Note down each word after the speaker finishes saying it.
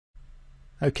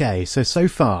Okay, so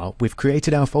far we've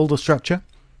created our folder structure,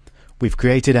 we've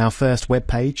created our first web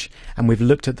page, and we've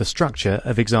looked at the structure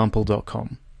of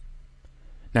example.com.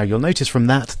 Now you'll notice from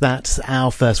that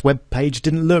our first web page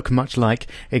didn't look much like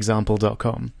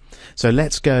example.com. So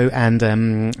let's go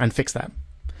and fix that.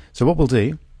 So what we'll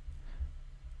do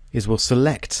is we'll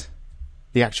select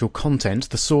the actual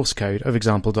content, the source code of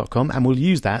example.com, and we'll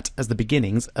use that as the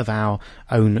beginnings of our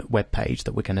own web page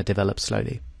that we're going to develop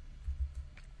slowly.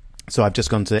 So I've just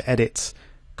gone to edit,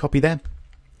 copy there,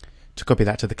 to copy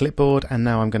that to the clipboard, and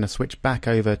now I'm going to switch back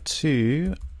over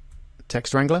to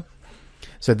Text Wrangler.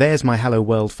 So there's my Hello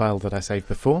World file that I saved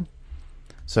before.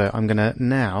 So I'm going to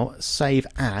now save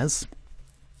as.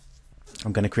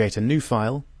 I'm going to create a new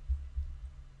file,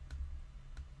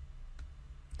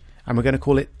 and we're going to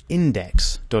call it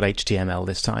index.html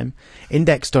this time.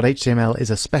 Index.html is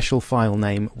a special file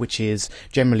name which is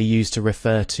generally used to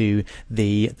refer to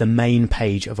the main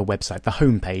page of a website, the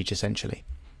home page essentially.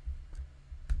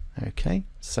 Okay,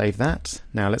 save that.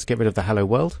 Now let's get rid of the Hello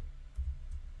World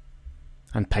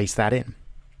and paste that in.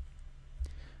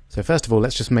 So first of all,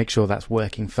 let's just make sure that's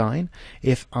working fine.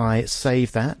 If I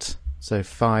save that, so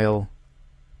File,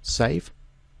 Save,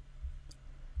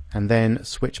 and then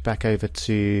switch back over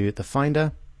to the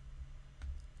Finder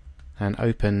and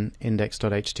open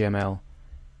index.html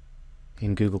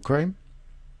in Google Chrome,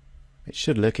 it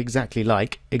should look exactly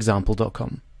like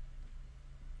example.com.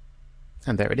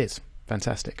 And there it is.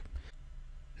 Fantastic.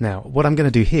 Now, what I'm going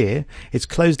to do here is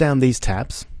close down these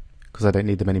tabs because I don't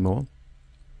need them anymore.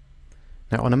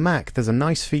 Now, on a Mac, there's a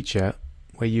nice feature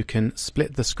where you can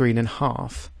split the screen in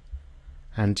half,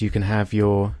 and you can have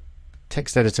your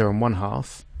text editor on one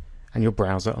half and your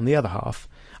browser on the other half.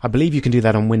 I believe you can do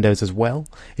that on Windows as well.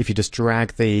 If you just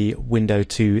drag the window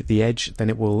to the edge, then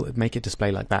it will make it display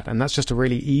like that. And that's just a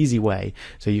really easy way,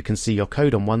 so you can see your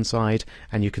code on one side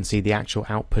and you can see the actual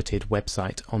outputted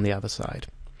website on the other side.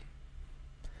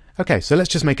 Okay, so let's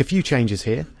just make a few changes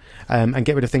here and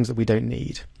get rid of things that we don't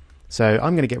need. So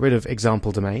I'm going to get rid of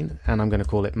example domain, and I'm going to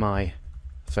call it my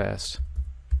first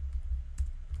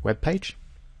web page.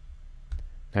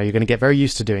 Now you're going to get very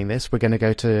used to doing this. We're going to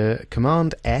go to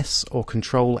Command S or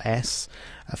Control S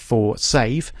for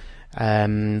save,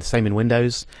 same in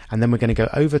Windows, and then we're going to go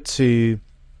over to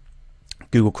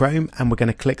Google Chrome and we're going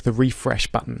to click the refresh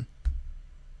button.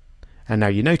 And now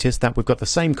you notice that we've got the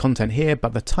same content here,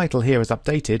 but the title here is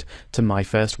updated to my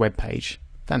first web page.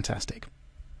 Fantastic.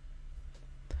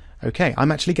 Okay,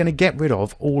 I'm actually going to get rid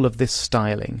of all of this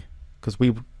styling because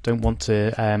we don't want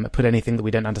to put anything that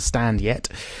we don't understand yet.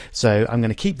 So I'm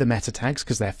going to keep the meta tags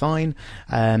because they're fine.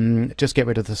 Just get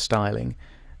rid of the styling.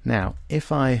 Now,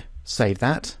 if I save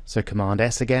that, so Command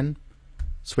S again,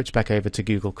 switch back over to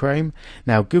Google Chrome.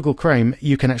 Now, Google Chrome,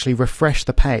 you can actually refresh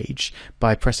the page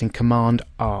by pressing Command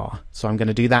R. So I'm going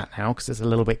to do that now because it's a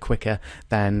little bit quicker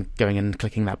than going and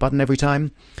clicking that button every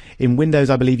time. In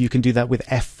Windows, I believe you can do that with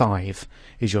F5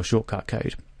 is your shortcut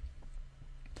code.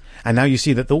 And now you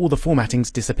see that all the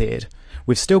formatting's disappeared.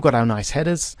 We've still got our nice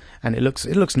headers, and it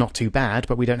looks not too bad,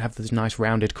 but we don't have those nice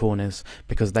rounded corners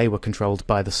because they were controlled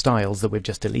by the styles that we've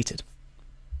just deleted.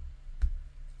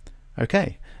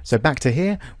 Okay, so back to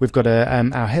here, we've got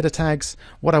our header tags.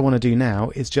 What I want to do now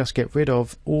is just get rid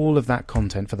of all of that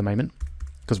content for the moment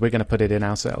because we're going to put it in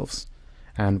ourselves.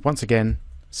 And once again,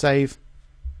 save,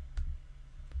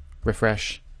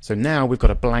 refresh. So now we've got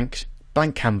a blank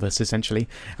canvas essentially,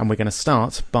 and we're going to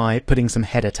start by putting some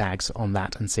header tags on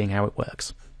that and seeing how it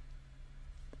works.